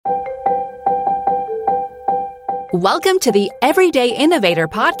Welcome to the Everyday Innovator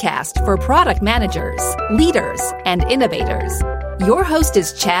podcast for product managers, leaders, and innovators. Your host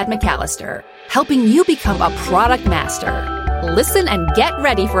is Chad McAllister, helping you become a product master. Listen and get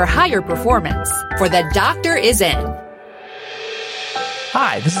ready for higher performance, for the doctor is in.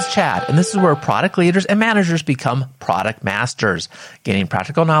 Hi, this is Chad, and this is where product leaders and managers become product masters, gaining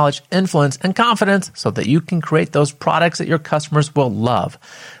practical knowledge, influence, and confidence so that you can create those products that your customers will love.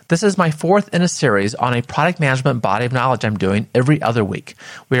 This is my fourth in a series on a product management body of knowledge I'm doing every other week.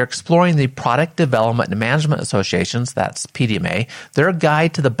 We are exploring the Product Development and Management Associations, that's PDMA, their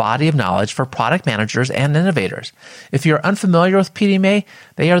guide to the body of knowledge for product managers and innovators. If you're unfamiliar with PDMA,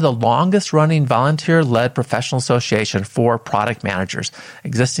 they are the longest running volunteer-led professional association for product managers,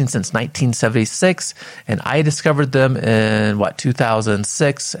 existing since 1976, and I discovered them in,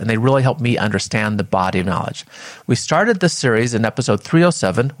 2006, and they really helped me understand the body of knowledge. We started this series in episode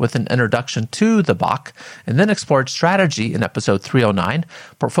 307 with an introduction to the BOK, and then explored strategy in episode 309,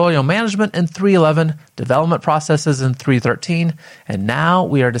 portfolio management in 311, development processes in 313, and now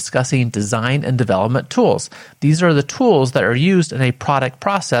we are discussing design and development tools. These are the tools that are used in a product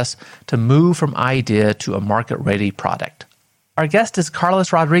process to move from idea to a market-ready product. Our guest is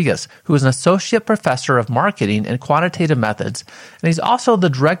Carlos Rodriguez, who is an associate professor of marketing and quantitative methods, and he's also the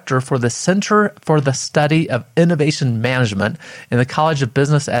director for the Center for the Study of Innovation Management in the College of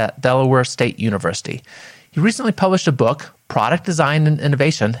Business at Delaware State University. He recently published a book, Product Design and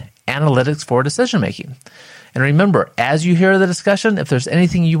Innovation, Analytics for Decision Making. And remember, as you hear the discussion, if there's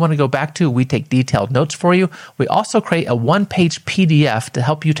anything you want to go back to, we take detailed notes for you. We also create a one-page PDF to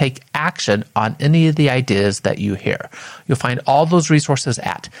help you take action on any of the ideas that you hear. You'll find all those resources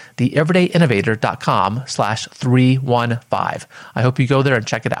at theeverydayinnovator.com/315. I hope you go there and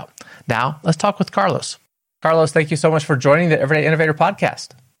check it out. Now, let's talk with Carlos. Carlos, thank you so much for joining the Everyday Innovator podcast.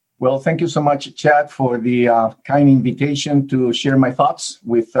 Well, thank you so much, Chad, for the kind invitation to share my thoughts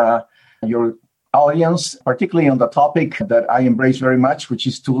with your audience, particularly on the topic that I embrace very much, which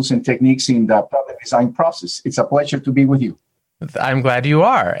is tools and techniques in the product design process. It's a pleasure to be with you. I'm glad you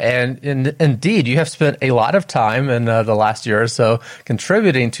are. And indeed, you have spent a lot of time in the last year or so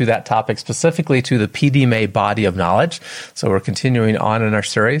contributing to that topic, specifically to the PDMA body of knowledge. So we're continuing on in our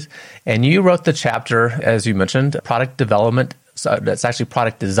series. And you wrote the chapter, as you mentioned, Product Development. So that's actually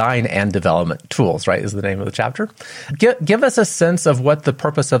Product Design and Development Tools, right, is the name of the chapter. Give us a sense of what the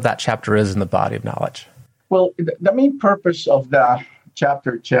purpose of that chapter is in the body of knowledge. Well, the main purpose of the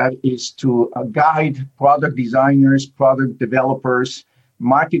chapter, Chad, is to guide product designers, product developers,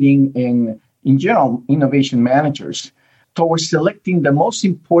 marketing, and in general, innovation managers towards selecting the most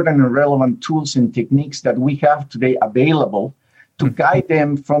important and relevant tools and techniques that we have today available to guide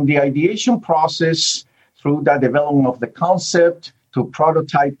them from the ideation process through the development of the concept to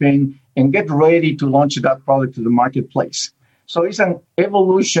prototyping and get ready to launch that product to the marketplace. So it's an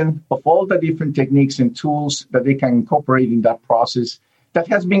evolution of all the different techniques and tools that they can incorporate in that process that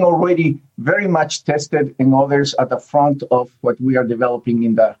has been already very much tested and others at the front of what we are developing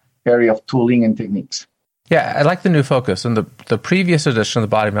in the area of tooling and techniques. Yeah, I like the new focus. In the previous edition of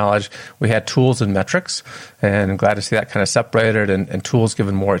the Body of Knowledge, we had tools and metrics, and I'm glad to see that kind of separated and tools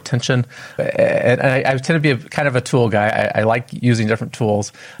given more attention. And I tend to be kind of a tool guy. I like using different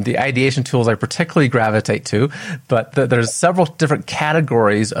tools. The ideation tools I particularly gravitate to, but there's several different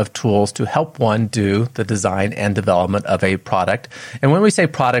categories of tools to help one do the design and development of a product. And when we say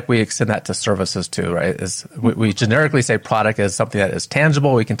product, we extend that to services too, right? We generically say product as something that is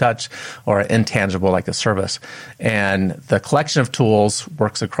tangible, we can touch, or intangible, like a service. And the collection of tools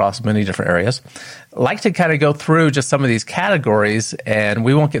works across many different areas. I like to kind of go through just some of these categories, and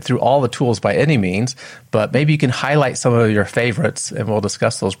we won't get through all the tools by any means, but maybe you can highlight some of your favorites, and we'll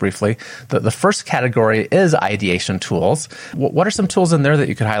discuss those briefly. The first category is ideation tools. What are some tools in there that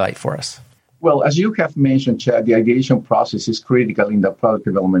you could highlight for us? Well, as you have mentioned, Chad, the ideation process is critical in the product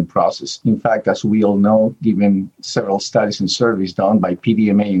development process. In fact, as we all know, given several studies and surveys done by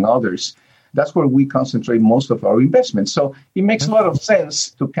PDMA and others, that's where we concentrate most of our investments. So it makes a lot of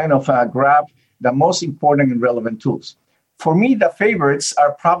sense to kind of grab the most important and relevant tools. For me, the favorites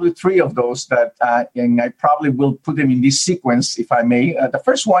are probably three of those that, and I probably will put them in this sequence, if I may. The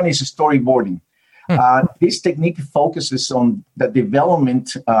first one is storyboarding. This technique focuses on the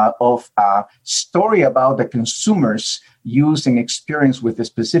development of a story about the consumer's use and experience with a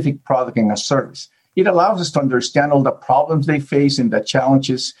specific product and a service. It allows us to understand all the problems they face and the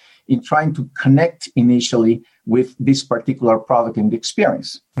challenges in trying to connect initially with this particular product and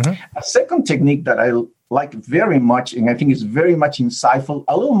experience. A second technique that I like very much, and I think is very much insightful,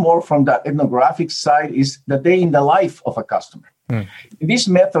 a little more from the ethnographic side, is the day in the life of a customer. These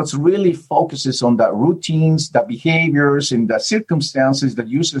methods really focuses on the routines, the behaviors, and the circumstances that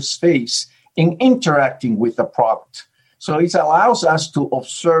users face in interacting with the product. So it allows us to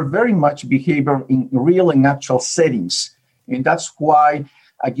observe very much behavior in real and actual settings. And that's why,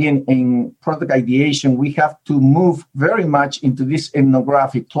 again, in product ideation, we have to move very much into this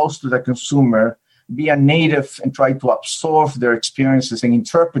ethnographic, close to the consumer, be a native and try to absorb their experiences and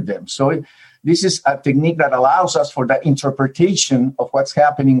interpret them. So this is a technique that allows us for the interpretation of what's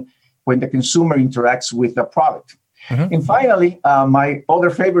happening when the consumer interacts with the product. And finally, my other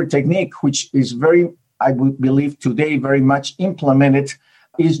favorite technique, which is I would believe today very much implemented,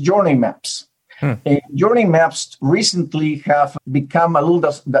 is journey maps. And journey maps recently have become a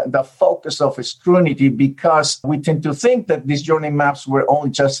little the focus of scrutiny because we tend to think that these journey maps were only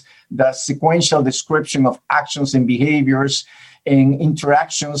just the sequential description of actions and behaviors and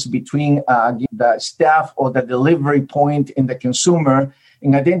interactions between the staff or the delivery point and the consumer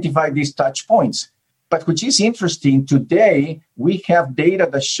and identify these touch points. But which is interesting, today we have data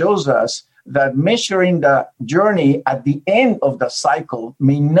that shows us that measuring the journey at the end of the cycle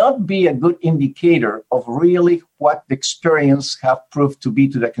may not be a good indicator of really what the experience have proved to be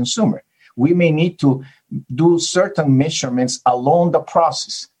to the consumer. We may need to do certain measurements along the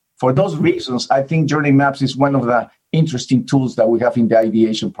process. For those reasons, I think Journey Maps is one of the interesting tools that we have in the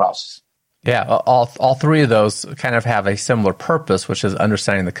ideation process. Yeah, all three of those kind of have a similar purpose, which is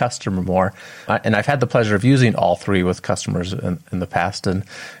understanding the customer more. And I've had the pleasure of using all three with customers in the past. And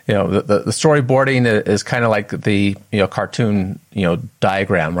the storyboarding is kind of like the cartoon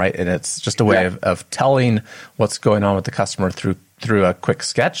diagram, right? And it's just a way of telling what's going on with the customer through a quick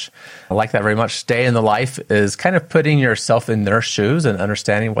sketch. I like that very much. Stay in the life is kind of putting yourself in their shoes and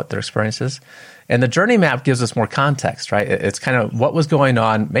understanding what their experience is. And the journey map gives us more context, right? It's kind of what was going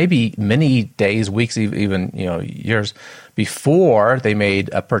on maybe many days, weeks, even years before they made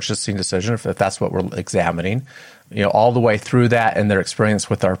a purchasing decision, if that's what we're examining, all the way through that and their experience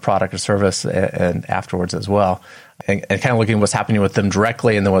with our product or service and afterwards as well. And kind of looking at what's happening with them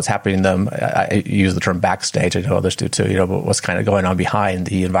directly and then what's happening to them. I use the term backstage. I know others do too, but what's kind of going on behind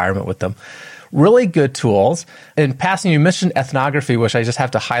the environment with them. Really good tools. In passing, you mentioned ethnography, which I just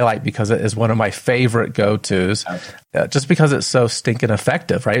have to highlight because it is one of my favorite go-tos, just because it's so stinking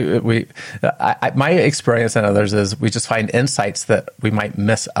effective, right? My experience and others is we just find insights that we might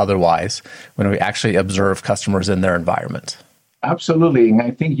miss otherwise when we actually observe customers in their environment. Absolutely. And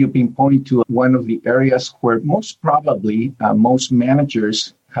I think you've been pointing to one of the areas where most probably most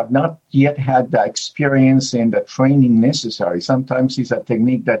managers have not yet had the experience and the training necessary. Sometimes it's a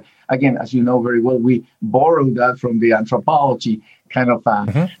technique that, again, as you know very well, we borrow that from the anthropology kind of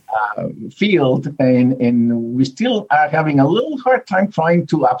field, and we still are having a little hard time trying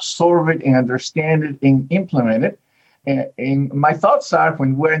to absorb it and understand it and implement it. And my thoughts are,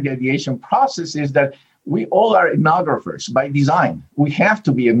 when we're in the ideation process, is that we all are ethnographers by design. We have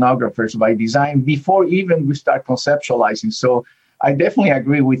to be ethnographers by design before even we start conceptualizing. So I definitely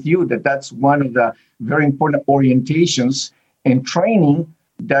agree with you that that's one of the very important orientations and training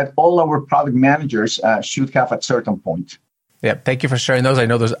that all our product managers should have at a certain point. Yeah, thank you for sharing those. I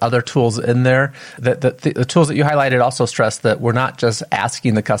know there's other tools in there. The tools that you highlighted also stress that we're not just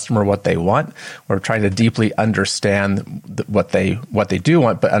asking the customer what they want. We're trying to deeply understand what they do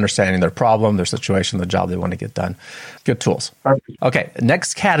want, but understanding their problem, their situation, the job they want to get done. Good tools. Perfect. Okay,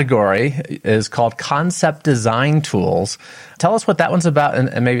 next category is called concept design tools. Tell us what that one's about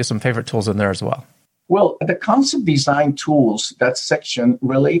and maybe some favorite tools in there as well. Well, the concept design tools, that section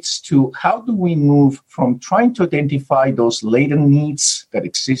relates to how do we move from trying to identify those latent needs that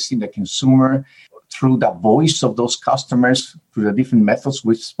exist in the consumer through the voice of those customers, through the different methods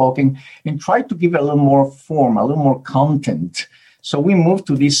we've spoken, and try to give it a little more form, a little more content. So we move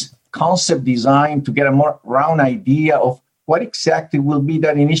to this concept design to get a more round idea of what exactly will be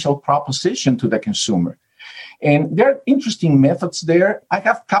that initial proposition to the consumer. And there are interesting methods there. I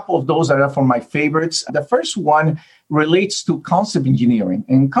have a couple of those that are for my favorites. The first one relates to concept engineering.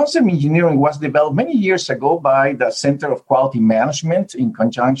 And concept engineering was developed many years ago by the Center of Quality Management in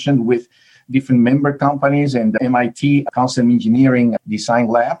conjunction with different member companies and the MIT Concept Engineering Design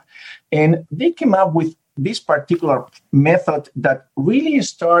Lab. And they came up with this particular method that really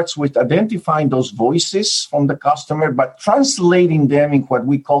starts with identifying those voices from the customer, but translating them in what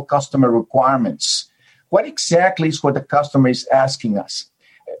we call customer requirements. What exactly is what the customer is asking us?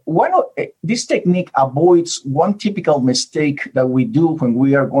 This technique avoids one typical mistake that we do when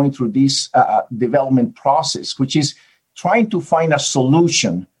we are going through this development process, which is trying to find a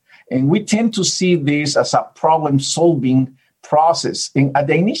solution. And we tend to see this as a problem-solving process. And at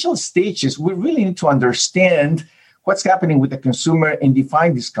the initial stages, we really need to understand what's happening with the consumer and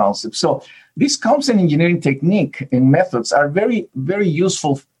define this concept. So these concept engineering technique and methods are very, very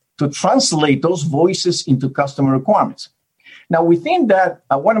useful to translate those voices into customer requirements. Now, within that,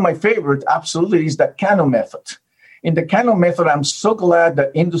 one of my favorite absolutely is the Kano method. In the Kano method, I'm so glad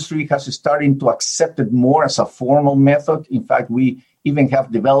that industry has started to accept it more as a formal method. In fact, we even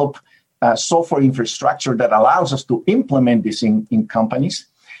have developed software infrastructure that allows us to implement this in companies,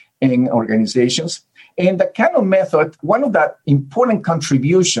 in organizations. And the Kano method, one of the important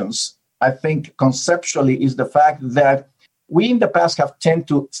contributions, I think, conceptually, is the fact that we in the past have tended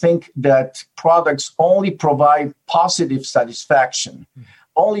to think that products only provide positive satisfaction,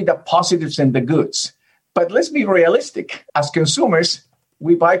 only the positives and the goods. But let's be realistic. As consumers,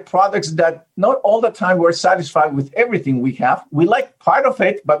 we buy products that not all the time we're satisfied with everything we have. We like part of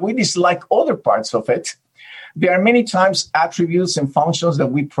it, but we dislike other parts of it. There are many times attributes and functions that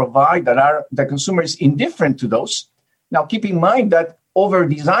we provide that are the consumer is indifferent to those. Now, keep in mind that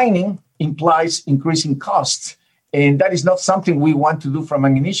over-designing implies increasing costs, and that is not something we want to do from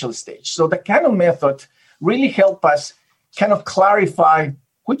an initial stage. So the Kano method really helps us kind of clarify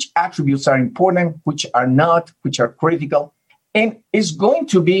which attributes are important, which are not, which are critical. And it's going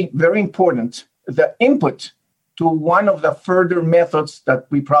to be very important, the input to one of the further methods that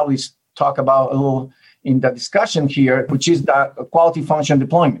we probably talk about a little in the discussion here, which is the quality function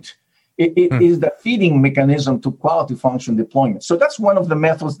deployment. It is the feeding mechanism to quality function deployment. So that's one of the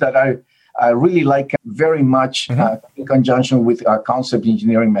methods that I really like very much in conjunction with our concept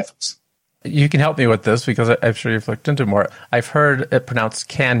engineering methods. You can help me with this because I'm sure you've looked into more. I've heard it pronounced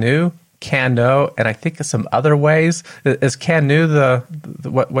Kano, and I think some other ways. Is Kano the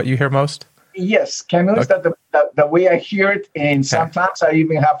what you hear most? Yes, Kano is the way I hear it, and sometimes I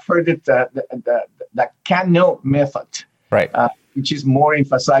even have heard it the Kano method, right? Which is more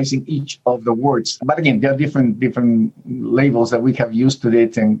emphasizing each of the words. But again, there are different labels that we have used to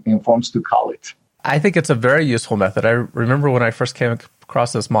it and forms to call it. I think it's a very useful method. I remember when I first came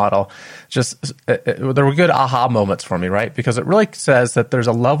across this model, there were good aha moments for me, right? Because it really says that there's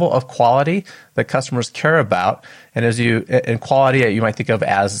a level of quality that customers care about. And in quality, you might think of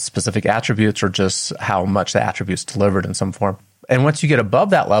as specific attributes or just how much the attribute's delivered in some form. And once you get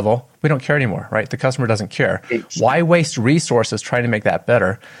above that level, we don't care anymore, right? The customer doesn't care. Why waste resources trying to make that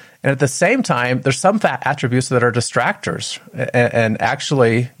better? And at the same time, there's some attributes that are distractors, and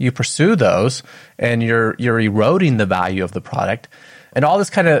actually you pursue those, and you're eroding the value of the product. And all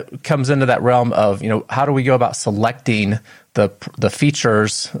this kind of comes into that realm of, how do we go about selecting the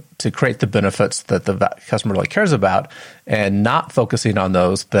features to create the benefits that the customer really cares about, and not focusing on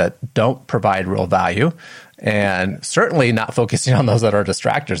those that don't provide real value, and certainly not focusing on those that are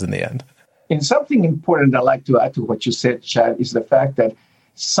distractors in the end. And something important I'd like to add to what you said, Chad, is the fact that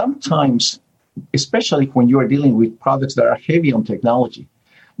sometimes, especially when you are dealing with products that are heavy on technology,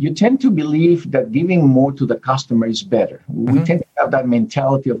 you tend to believe that giving more to the customer is better. We tend to have that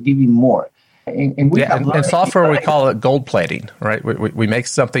mentality of giving more. And in software, we call it gold plating, right? We make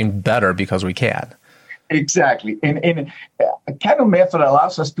something better because we can. Exactly. And a Kano method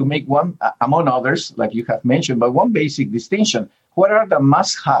allows us to make one, among others, like you have mentioned, but one basic distinction. What are the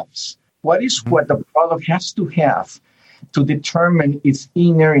must-haves? What is what the product has to have to determine its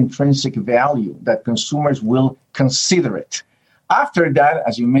inner intrinsic value that consumers will consider it? After that,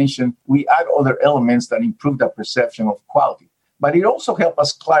 as you mentioned, we add other elements that improve the perception of quality. But it also helps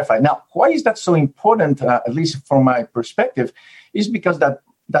us clarify. Now, why is that so important, at least from my perspective, is because that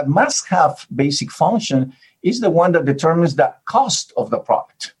must-have basic function is the one that determines the cost of the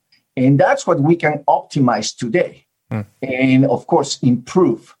product. And that's what we can optimize today and, of course,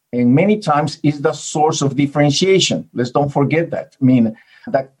 improve. And many times is the source of differentiation. Let's don't forget that. I mean,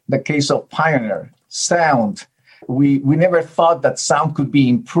 the case of Pioneer, sound. We never thought that sound could be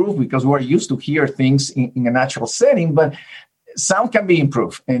improved because we're used to hear things in a natural setting, but sound can be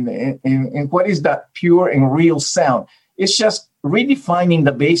improved. And what is that pure and real sound? It's just redefining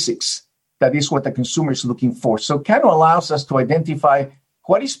the basics. That is what the consumer is looking for. So Kano allows us to identify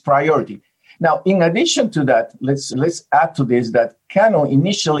what is priority. Now, in addition to that, let's add to this that Kano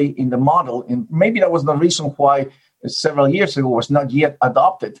initially in the model, and maybe that was the reason why several years ago was not yet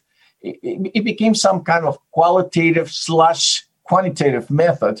adopted, it became some kind of qualitative/quantitative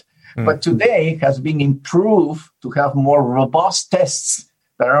method, but today has been improved to have more robust tests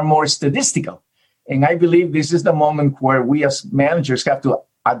that are more statistical. And I believe this is the moment where we as managers have to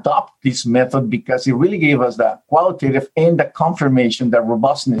adopt this method because it really gave us the qualitative and the confirmation, the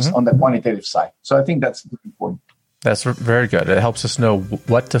robustness on the quantitative side. So I think that's important. That's very good. It helps us know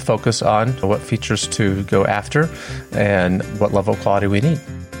what to focus on, what features to go after, and what level of quality we need.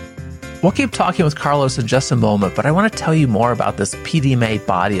 We'll keep talking with Carlos in just a moment, but I want to tell you more about this PDMA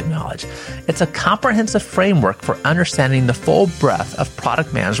body of knowledge. It's a comprehensive framework for understanding the full breadth of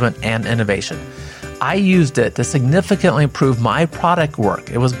product management and innovation. I used it to significantly improve my product work.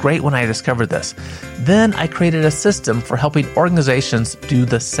 It was great when I discovered this. Then I created a system for helping organizations do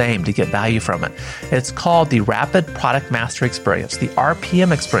the same to get value from it. It's called the Rapid Product Mastery Experience, the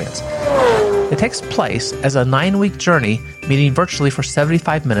RPM experience. It takes place as a 9-week journey, meeting virtually for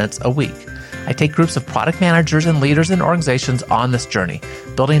 75 minutes a week. I take groups of product managers and leaders in organizations on this journey,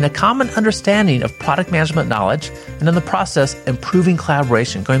 building a common understanding of product management knowledge, and in the process, improving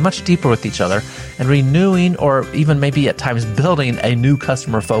collaboration, going much deeper with each other, and renewing or even maybe at times building a new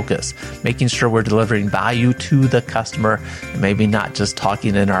customer focus, making sure we're delivering value to the customer, and maybe not just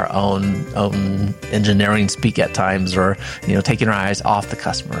talking in our own engineering speak at times, or taking our eyes off the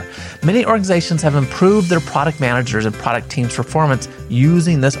customer. Many organizations have improved their product managers and product teams' performance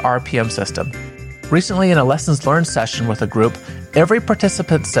using this RPM system. Recently, in a lessons learned session with a group, every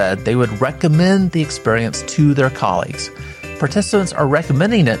participant said they would recommend the experience to their colleagues. Participants are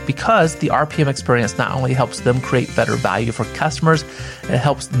recommending it because the RPM experience not only helps them create better value for customers, it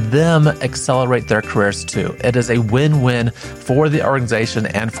helps them accelerate their careers too. It is a win-win for the organization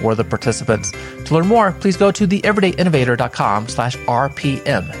and for the participants. To learn more, please go to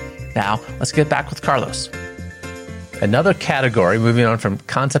theeverydayinnovator.com/RPM. Now, let's get back with Carlos. Another category, moving on from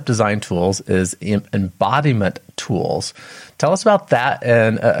concept design tools, is embodiment tools. Tell us about that,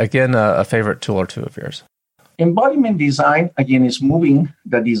 and again, a favorite tool or two of yours. Embodiment design, again, is moving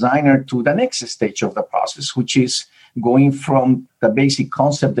the designer to the next stage of the process, which is going from the basic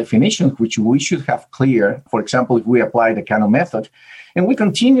concept definition, which we should have clear. For example, if we apply the Kano method, and we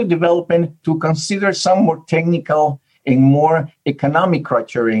continue developing to consider some more technical and more economic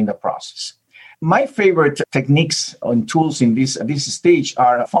criteria in the process. My favorite techniques and tools in this stage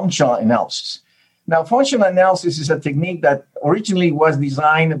are functional analysis. Now, functional analysis is a technique that originally was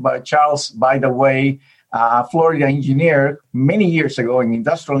designed by Charles, by the way, a Florida engineer many years ago, an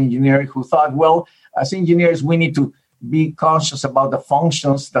industrial engineer who thought, well, as engineers, we need to be conscious about the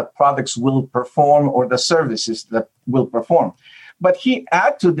functions that products will perform or the services that will perform. But he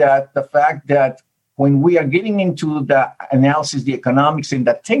added to that the fact that when we are getting into the analysis, the economics, and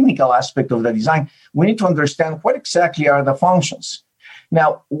the technical aspect of the design, we need to understand what exactly are the functions.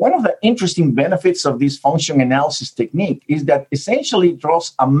 Now, one of the interesting benefits of this function analysis technique is that essentially it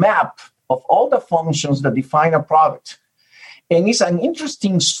draws a map of all the functions that define a product. And it's an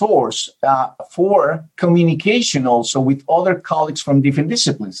interesting source for communication also with other colleagues from different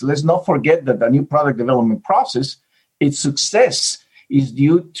disciplines. Let's not forget that the new product development process, its success is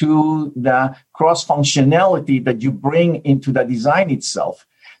due to the cross-functionality that you bring into the design itself.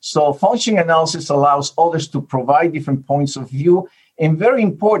 So function analysis allows others to provide different points of view, and very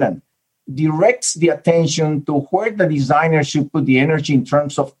important, directs the attention to where the designer should put the energy in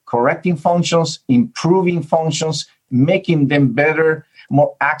terms of correcting functions, improving functions, making them better,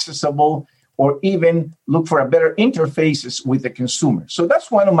 more accessible, or even look for a better interfaces with the consumer. So that's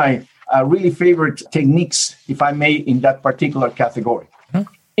one of my really favorite techniques, if I may, in that particular category.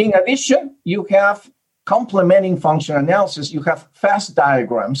 In addition, you have complementing function analysis. You have fast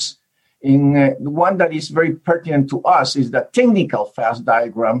diagrams. The one that is very pertinent to us is the technical fast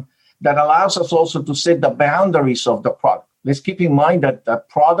diagram that allows us also to set the boundaries of the product. Let's keep in mind that the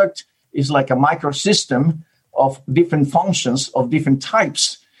product is like a microsystem of different functions of different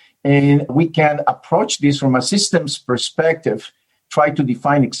types. And we can approach this from a systems perspective, try to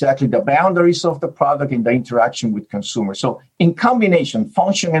define exactly the boundaries of the product and the interaction with consumers. So in combination,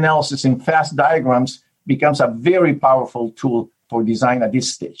 function analysis and fast diagrams becomes a very powerful tool for design at this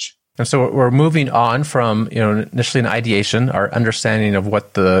stage. And so we're moving on from, initially an ideation, our understanding of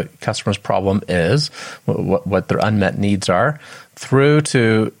what the customer's problem is, what their unmet needs are, through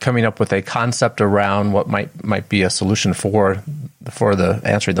to coming up with a concept around what might be a solution for the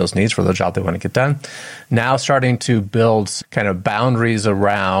answering those needs for the job they want to get done. Now starting to build kind of boundaries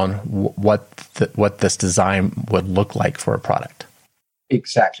around what this design would look like for a product.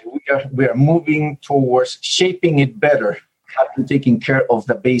 Exactly. We are moving towards shaping it better, after taking care of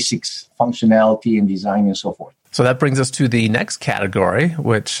the basics, functionality and design and so forth. So that brings us to the next category,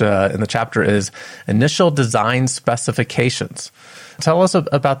 which in the chapter is initial design specifications. Tell us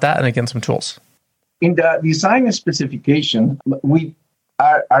about that and again, some tools. In the design specification, we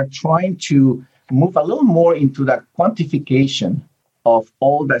are trying to move a little more into the quantification of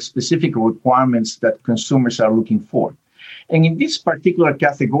all the specific requirements that consumers are looking for. And in this particular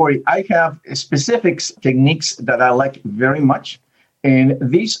category, I have specific techniques that I like very much. And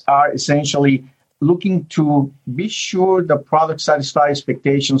these are essentially looking to be sure the product satisfies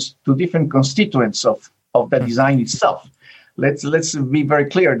expectations to different constituents of the design itself. Let's be very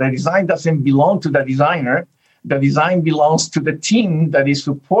clear. The design doesn't belong to the designer. The design belongs to the team that is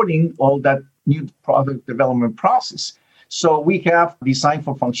supporting all that new product development process. So we have design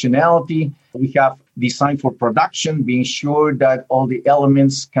for functionality. We have design for production, being sure that all the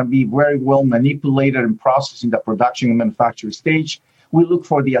elements can be very well manipulated and processed in the production and manufacturing stage. We look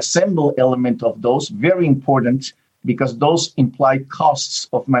for the assemble element of those, very important, because those imply costs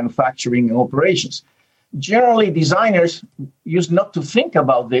of manufacturing and operations. Generally, designers used not to think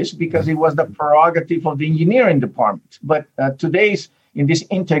about this because it was the prerogative of the engineering department. But today's, in this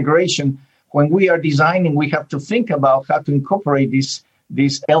integration, when we are designing, we have to think about how to incorporate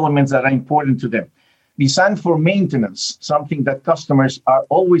these elements that are important to them. Design for maintenance, something that customers are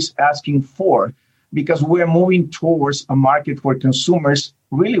always asking for, because we're moving towards a market where consumers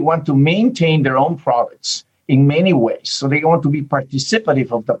really want to maintain their own products in many ways. So they want to be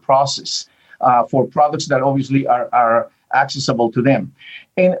participative of the process for products that obviously are accessible to them.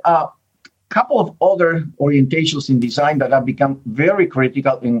 And a couple of other orientations in design that have become very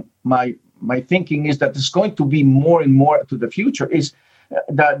critical in my thinking is that it's going to be more and more to the future is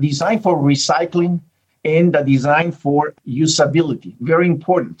the design for recycling and the design for usability. Very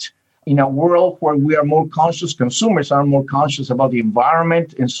important. In a world where we are more conscious, consumers are more conscious about the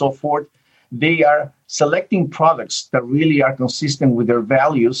environment and so forth, they are selecting products that really are consistent with their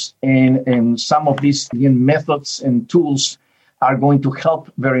values. And some of these methods and tools are going to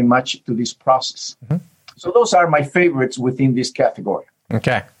help very much to this process. Mm-hmm. So those are my favorites within this category.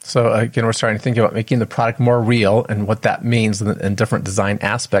 Okay. So again, we're starting to think about making the product more real and what that means in different design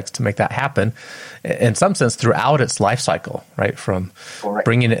aspects to make that happen in some sense throughout its life cycle, right? From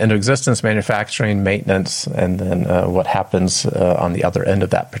bringing it into existence, manufacturing, maintenance, and then what happens on the other end of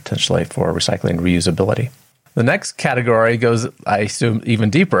that potentially for recycling and reusability. The next category goes, I assume, even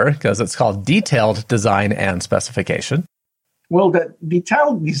deeper because it's called detailed design and specification. Well, the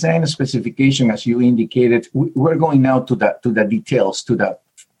detailed design specification, as you indicated, we're going now to the details, to the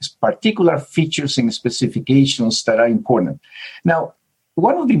particular features and specifications that are important. Now,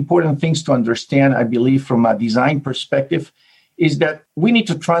 one of the important things to understand, I believe, from a design perspective, is that we need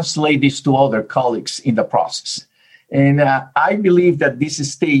to translate this to other colleagues in the process. And I believe that this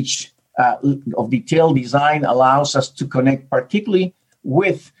stage of detailed design allows us to connect particularly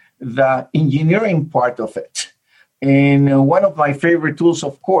with the engineering part of it. And one of my favorite tools,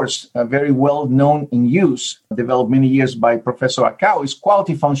 of course, very well known in use, developed many years by Professor Akao, is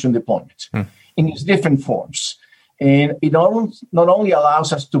quality function deployment in its different forms. And it not only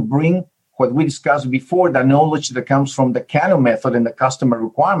allows us to bring what we discussed before, the knowledge that comes from the Kano method and the customer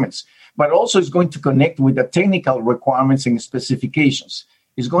requirements, but also is going to connect with the technical requirements and specifications.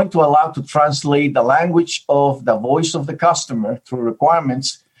 It's going to allow to translate the language of the voice of the customer through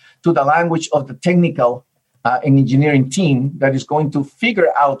requirements to the language of the technical an engineering team that is going to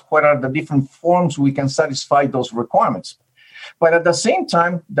figure out what are the different forms we can satisfy those requirements. But at the same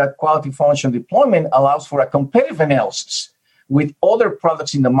time, that quality function deployment allows for a competitive analysis with other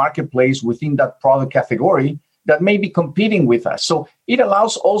products in the marketplace within that product category that may be competing with us. So it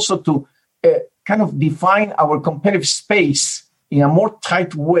allows also to kind of define our competitive space in a more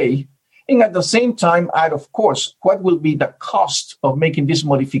tight way. And at the same time, add, of course, what will be the cost of making these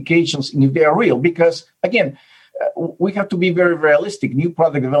modifications and if they are real? Because, again, we have to be very realistic. New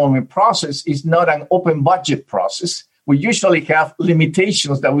product development process is not an open budget process. We usually have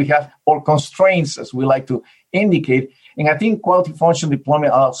limitations that we have, or constraints, as we like to indicate. And I think quality function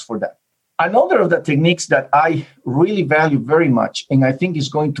deployment allows for that. Another of the techniques that I really value very much, and I think is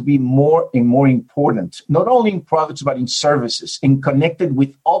going to be more and more important, not only in products, but in services, and connected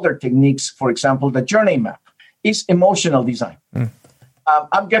with other techniques, for example, the journey map, is emotional design.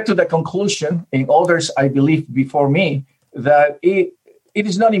 I'll get to the conclusion, and others, I believe, before me, that it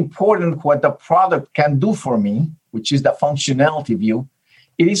is not important what the product can do for me, which is the functionality view.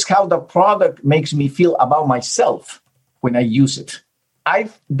 It is how the product makes me feel about myself when I use it.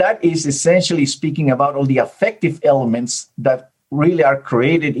 That is essentially speaking about all the affective elements that really are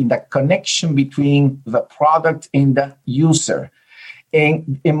created in the connection between the product and the user.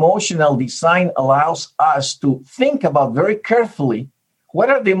 And emotional design allows us to think about very carefully what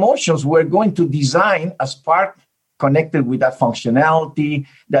are the emotions we're going to design as part connected with that functionality,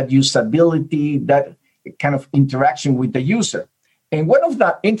 that usability, that kind of interaction with the user. And one of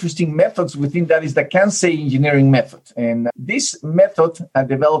the interesting methods within that is the Kansei engineering method. And this method,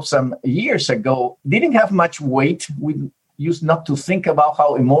 developed some years ago, didn't have much weight. We used not to think about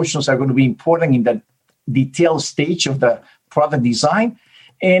how emotions are going to be important in the detailed stage of the product design.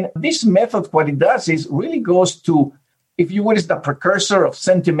 And this method, what it does is really goes to, if you will, is the precursor of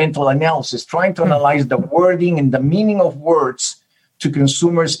sentimental analysis, trying to analyze the wording and the meaning of words to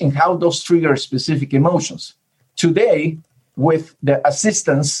consumers and how those trigger specific emotions. Today, with the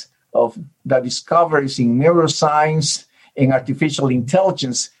assistance of the discoveries in neuroscience and artificial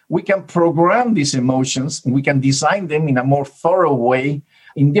intelligence, we can program these emotions and we can design them in a more thorough way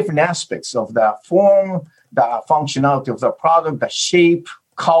in different aspects of the form, the functionality of the product, the shape,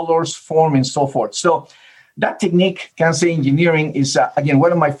 colors, form, and so forth. So that technique, Kansei engineering, is, again,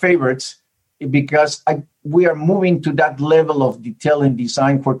 one of my favorites because we are moving to that level of detail and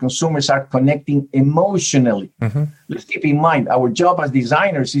design where consumers are connecting emotionally. Mm-hmm. Let's keep in mind, our job as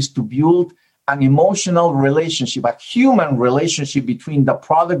designers is to build an emotional relationship, a human relationship between the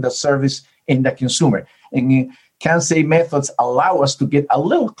product, the service, and the consumer. And Kansei methods allow us to get a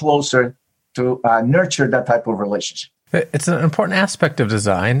little closer to nurture that type of relationship. It's an important aspect of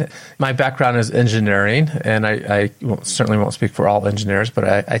design. My background is engineering, and I certainly won't speak for all engineers, but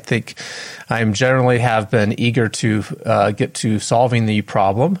I think I generally have been eager to get to solving the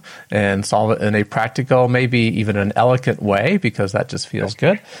problem and solve it in a practical, maybe even an elegant way, because that just feels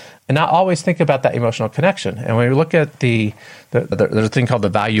good. And not always think about that emotional connection. And when we look at there's a thing called the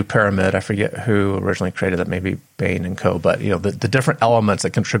value pyramid. I forget who originally created it, maybe Bain and Co. But the different elements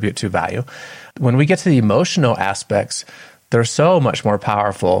that contribute to value. When we get to the emotional aspects, they're so much more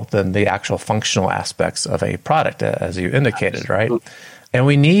powerful than the actual functional aspects of a product, as you indicated, right? And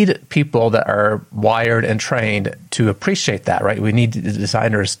we need people that are wired and trained to appreciate that, right? We need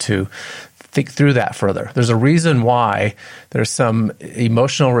designers to think through that further. There's a reason why there's some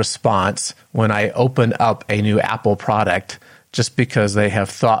emotional response when I open up a new Apple product, just because they have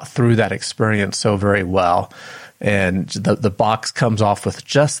thought through that experience so very well. And the box comes off with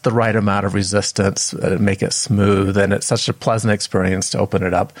just the right amount of resistance, make it smooth, and it's such a pleasant experience to open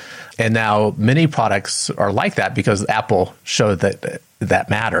it up. And now many products are like that because Apple showed that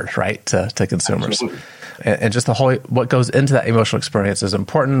mattered, right, to consumers. Absolutely. And just the whole, what goes into that emotional experience is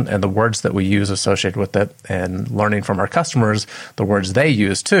important, and the words that we use associated with it, and learning from our customers the words they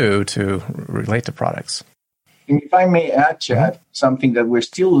use too to relate to products. And if I may add, Chad, something that we're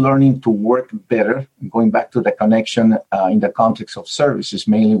still learning to work better, going back to the connection in the context of services,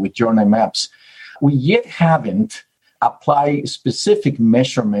 mainly with journey maps, we yet haven't applied specific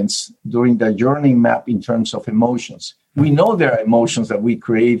measurements during the journey map in terms of emotions. We know there are emotions that we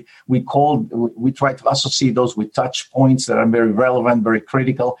create. We try to associate those with touch points that are very relevant, very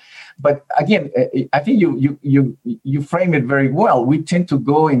critical. But again, I think you frame it very well. We tend to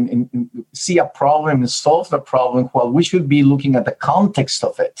go and see a problem and solve the problem, while we should be looking at the context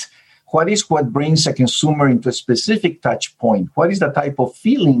of it. What brings a consumer into a specific touch point? What is the type of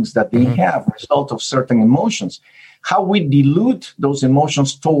feelings that they have as a result of certain emotions? How we dilute those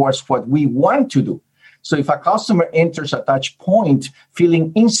emotions towards what we want to do. So if a customer enters a touch point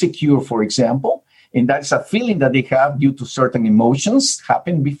feeling insecure, for example, and that's a feeling that they have due to certain emotions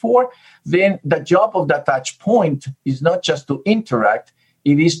happened before, then the job of that touch point is not just to interact,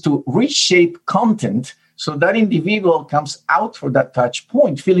 it is to reshape content so that individual comes out for that touch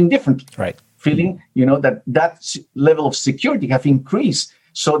point feeling differently. Right. Feeling, that level of security have increased.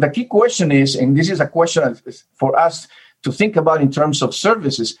 So the key question is, and this is a question for us to think about in terms of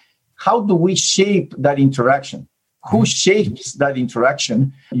services, how do we shape that interaction? Who shapes that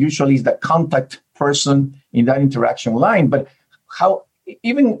interaction? Usually is the contact person in that interaction line. But how,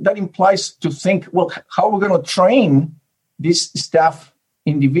 even that implies to think, well, how are we going to train these staff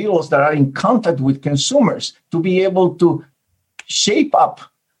individuals that are in contact with consumers to be able to shape up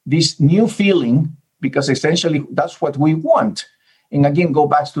this new feeling? Because essentially that's what we want. And again, go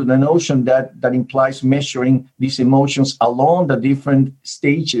back to the notion that implies measuring these emotions along the different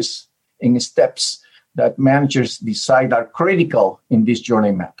stages and steps that managers decide are critical in this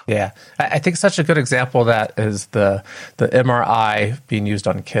journey map. Yeah, I think such a good example of that is the MRI being used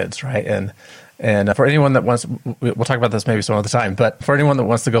on kids, right? And for anyone that wants, we'll talk about this maybe some other time, but for anyone that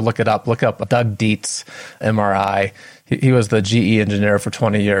wants to go look up Doug Dietz MRI. He was the GE engineer for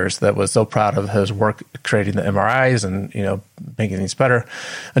 20 years that was so proud of his work creating the MRIs and, making things better,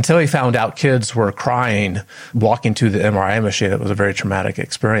 until he found out kids were crying walking to the MRI machine. It was a very traumatic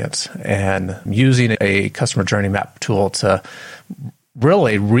experience. And using a customer journey map tool to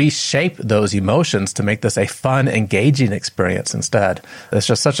really reshape those emotions to make this a fun, engaging experience instead. It's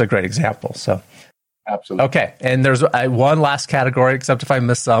just such a great example. So, absolutely. Okay. And there's one last category, except if I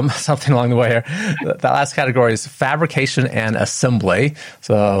missed something along the way here. That last category is fabrication and assembly.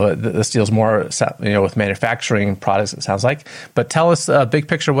 So this deals more, with manufacturing products, it sounds like. But tell us big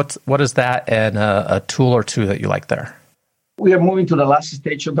picture, what is that, and a tool or two that you like there? We are moving to the last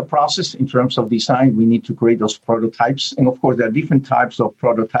stage of the process in terms of design. We need to create those prototypes. And of course, there are different types of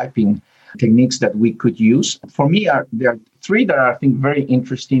prototyping techniques that we could use. For me, there are three that are, I think, very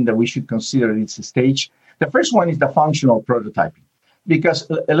interesting that we should consider at this stage. The first one is the functional prototyping. Because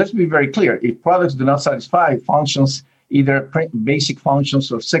let's be very clear, if products do not satisfy functions, either basic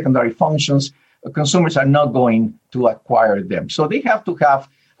functions or secondary functions, consumers are not going to acquire them. So they have to have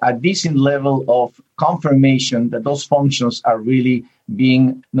a decent level of confirmation that those functions are really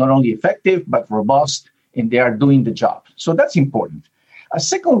being not only effective, but robust, and they are doing the job. So that's important. A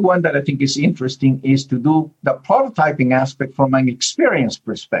second one that I think is interesting is to do the prototyping aspect from an experience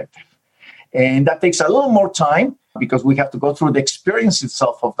perspective. And that takes a little more time because we have to go through the experience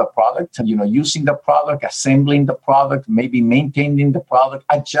itself of the product, using the product, assembling the product, maybe maintaining the product,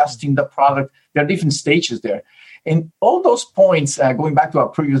 adjusting the product. There are different stages there. And all those points, going back to our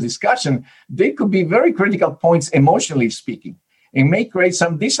previous discussion, they could be very critical points emotionally speaking and may create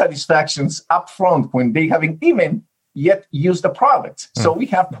some dissatisfactions up front when they haven't even yet used the product. So we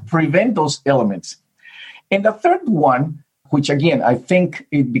have to prevent those elements. And the third one, which again, I think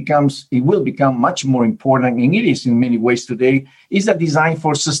it will become much more important, and it is in many ways today, is the design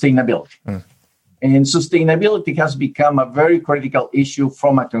for sustainability. And sustainability has become a very critical issue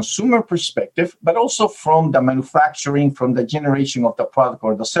from a consumer perspective, but also from the manufacturing, from the generation of the product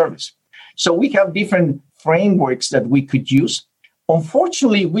or the service. So we have different frameworks that we could use.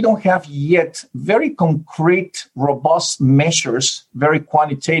 Unfortunately, we don't have yet very concrete, robust measures, very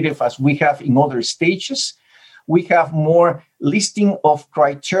quantitative as we have in other stages. We have more listing of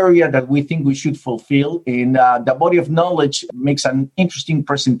criteria that we think we should fulfill. And the body of knowledge makes an interesting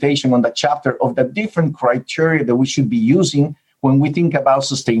presentation on the chapter of the different criteria that we should be using when we think about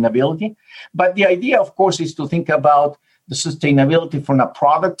sustainability. But the idea, of course, is to think about the sustainability from a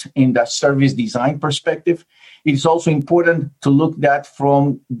product and the service design perspective. It's also important to look at that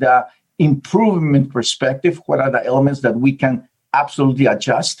from the improvement perspective. What are the elements that we can absolutely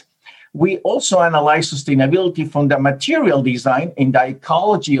adjust? We also analyze sustainability from the material design and the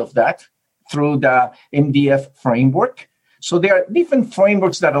ecology of that through the MDF framework. So there are different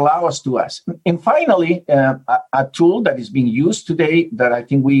frameworks that allow us to ask. And finally, a tool that is being used today that I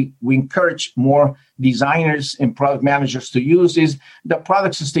think we encourage more designers and product managers to use is the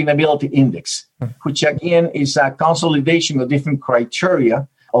Product Sustainability Index, which again is a consolidation of different criteria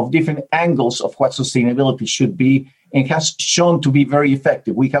of different angles of what sustainability should be, and has shown to be very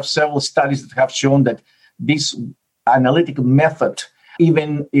effective. We have several studies that have shown that this analytical method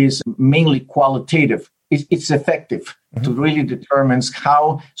even is mainly qualitative. It's effective to really determine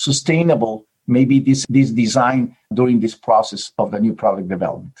how sustainable may be this design during this process of the new product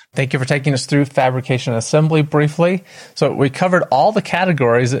development. Thank you for taking us through fabrication and assembly briefly. So we covered all the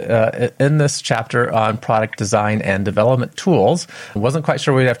categories in this chapter on product design and development tools. I wasn't quite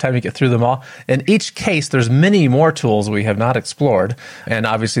sure we'd have time to get through them all. In each case, there's many more tools we have not explored. And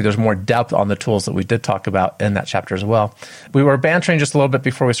obviously, there's more depth on the tools that we did talk about in that chapter as well. We were bantering just a little bit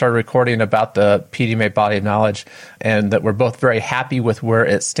before we started recording about the PDMA body of knowledge, and that we're both very happy with where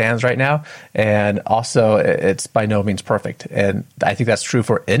it stands right now. And also, it's by no means perfect. And I think that's true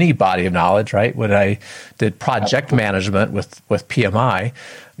for any body of knowledge, right? When I did project management with PMI,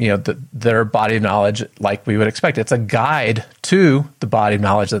 their body of knowledge, like we would expect, it's a guide to the body of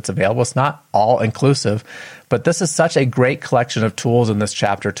knowledge that's available. It's not all inclusive, but this is such a great collection of tools in this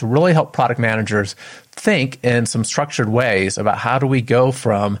chapter to really help product managers think in some structured ways about how do we go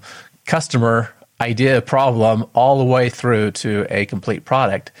from customer idea, problem, all the way through to a complete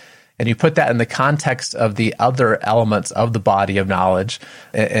product. And you put that in the context of the other elements of the body of knowledge,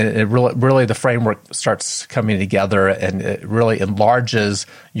 and it really the framework starts coming together, and it really enlarges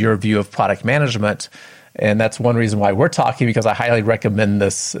your view of product management. And that's one reason why we're talking, because I highly recommend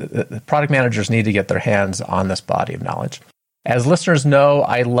this. Product managers need to get their hands on this body of knowledge. As listeners know,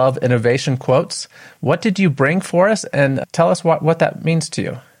 I love innovation quotes. What did you bring for us? And tell us what that means to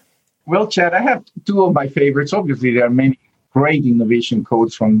you. Well, Chad, I have two of my favorites. Obviously, there are many great innovation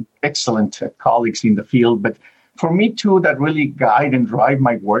quotes from excellent colleagues in the field. But for me, two that really guide and drive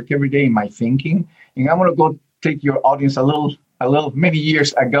my work every day in my thinking. And I'm going to go take your audience a little many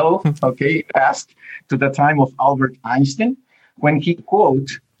years ago, past to the time of Albert Einstein, when he quote,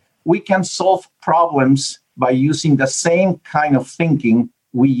 "We can solve problems by using the same kind of thinking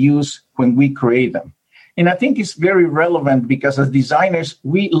we use when we create them." And I think it's very relevant because as designers,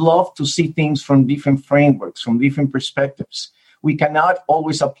 we love to see things from different frameworks, from different perspectives. We cannot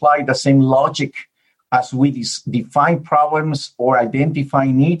always apply the same logic as we define problems or identify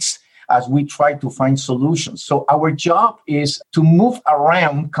needs as we try to find solutions. So our job is to move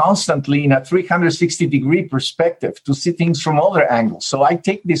around constantly in a 360-degree perspective to see things from other angles. So I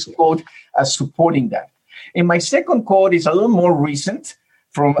take this quote as supporting that. And my second quote is a little more recent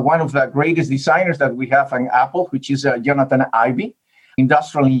from one of the greatest designers that we have in Apple, which is Jonathan Ive,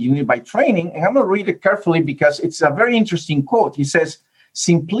 industrial engineer by training. And I'm going to read it carefully because it's a very interesting quote. He says,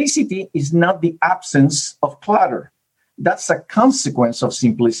 "Simplicity is not the absence of clutter. That's a consequence of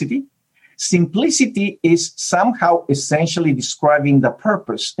simplicity. Simplicity is somehow essentially describing the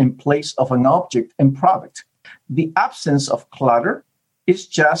purpose and place of an object and product. The absence of clutter is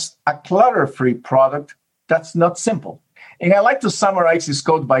just a clutter-free product that's not simple." And I like to summarize this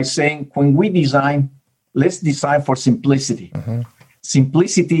quote by saying, when we design, let's design for simplicity. Mm-hmm.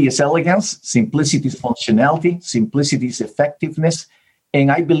 Simplicity is elegance. Simplicity is functionality. Simplicity is effectiveness. And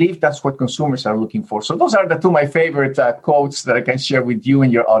I believe that's what consumers are looking for. So those are the two of my favorite quotes that I can share with you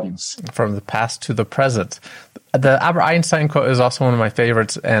and your audience. From the past to the present. The Albert Einstein quote is also one of my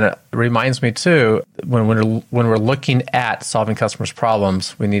favorites, and it reminds me too, when we're looking at solving customers'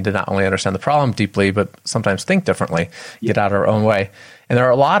 problems, we need to not only understand the problem deeply, but sometimes think differently, get out of our own way. And there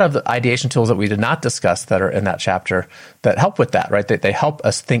are a lot of ideation tools that we did not discuss that are in that chapter that help with that, right? They help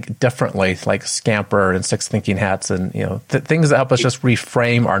us think differently, like Scamper and Six Thinking Hats, and things that help us just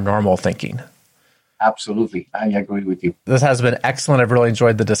reframe our normal thinking. Absolutely. I agree with you. This has been excellent. I've really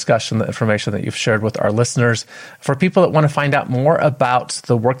enjoyed the discussion, the information that you've shared with our listeners. For people that want to find out more about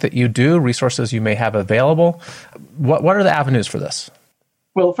the work that you do, resources you may have available, what are the avenues for this?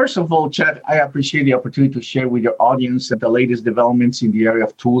 Well, first of all, Chad, I appreciate the opportunity to share with your audience the latest developments in the area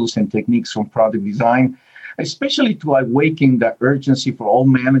of tools and techniques from product design, especially to awaken the urgency for all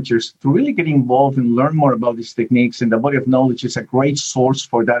managers to really get involved and learn more about these techniques. And the body of knowledge is a great source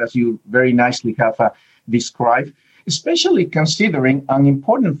for that, as you very nicely have described, especially considering an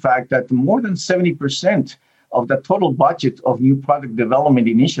important fact that more than 70% of the total budget of new product development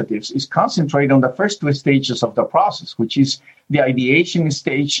initiatives is concentrated on the first two stages of the process, which is the ideation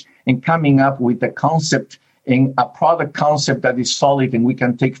stage and coming up with the concept in a product concept that is solid and we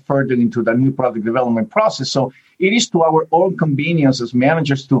can take further into the new product development process. So it is to our own convenience as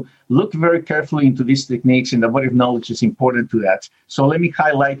managers to look very carefully into these techniques, and the body of knowledge is important to that. So let me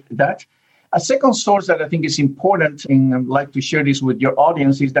highlight that. A second source that I think is important, and I'd like to share this with your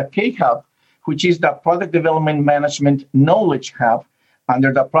audience, is the K-Hub, which is the Product Development Management Knowledge Hub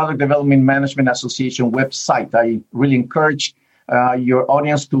under the Product Development Management Association website. I really encourage your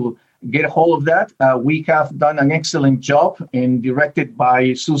audience to get a hold of that. We have done an excellent job and directed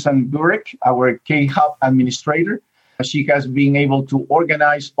by Susan Burek, our K-Hub administrator. She has been able to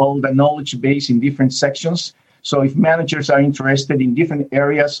organize all the knowledge base in different sections. So if managers are interested in different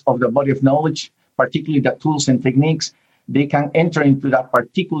areas of the body of knowledge, particularly the tools and techniques, they can enter into that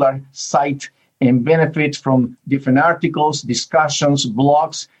particular site and benefit from different articles, discussions,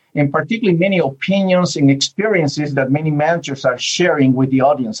 blogs, and particularly many opinions and experiences that many managers are sharing with the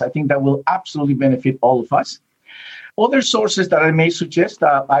audience. I think that will absolutely benefit all of us. Other sources that I may suggest,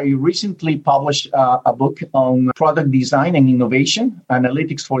 I recently published a book on product design and innovation,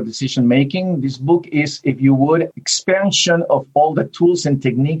 analytics for decision making. This book is, if you would, expansion of all the tools and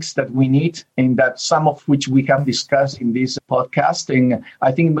techniques that we need, and that some of which we have discussed in this podcast. And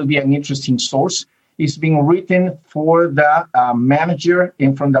I think it will be an interesting source. It's being written for the manager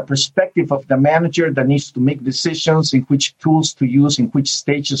and from the perspective of the manager that needs to make decisions in which tools to use in which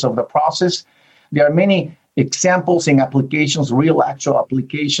stages of the process. There are many examples and applications, real actual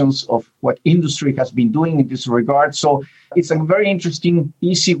applications of what industry has been doing in this regard. So it's a very interesting,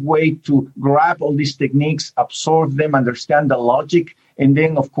 easy way to grab all these techniques, absorb them, understand the logic, and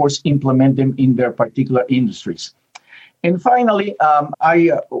then, of course, implement them in their particular industries. And finally,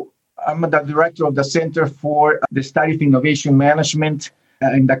 I'm the director of the Center for the Study of Innovation Management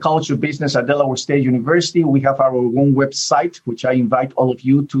in the College of Business at Delaware State University. We have our own website, which I invite all of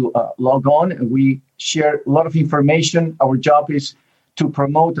you to log on. And we share a lot of information. Our job is to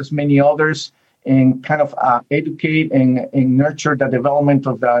promote as many others and kind of educate and nurture the development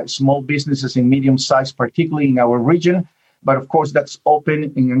of the small businesses and medium-sized, particularly in our region. But of course, that's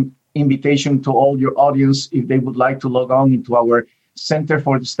open in an invitation to all your audience if they would like to log on into our Center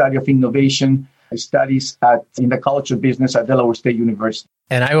for the Study of Innovation Studies in the College of Business at Delaware State University.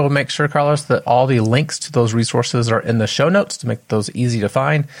 And I will make sure, Carlos, that all the links to those resources are in the show notes to make those easy to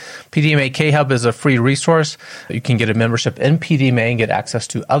find. PDMA K-Hub is a free resource. You can get a membership in PDMA and get access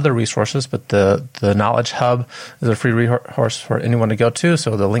to other resources, but the Knowledge Hub is a free resource for anyone to go to.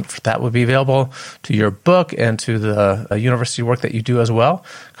 So the link for that would be available to your book and to the university work that you do as well.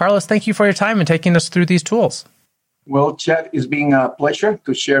 Carlos, thank you for your time and taking us through these tools. Well, Chad, it's been a pleasure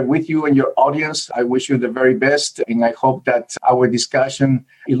to share with you and your audience. I wish you the very best, and I hope that our discussion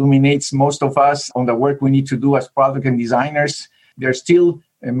illuminates most of us on the work we need to do as product and designers. There's still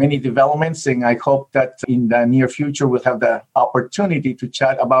many developments, and I hope that in the near future we'll have the opportunity to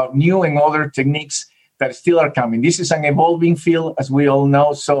chat about new and other techniques that still are coming. This is an evolving field, as we all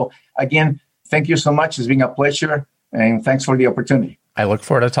know. So again, thank you so much. It's been a pleasure, and thanks for the opportunity. I look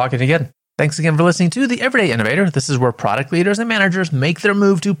forward to talking again. Thanks again for listening to The Everyday Innovator. This is where product leaders and managers make their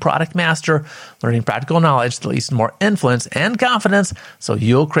move to product master, learning practical knowledge that leads to more influence and confidence so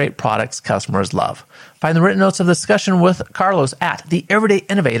you'll create products customers love. Find the written notes of the discussion with Carlos at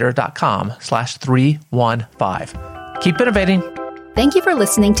theeverydayinnovator.com/315. Keep innovating. Thank you for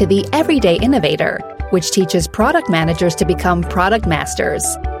listening to The Everyday Innovator, which teaches product managers to become product masters.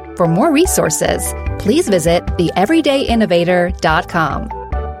 For more resources, please visit theeverydayinnovator.com.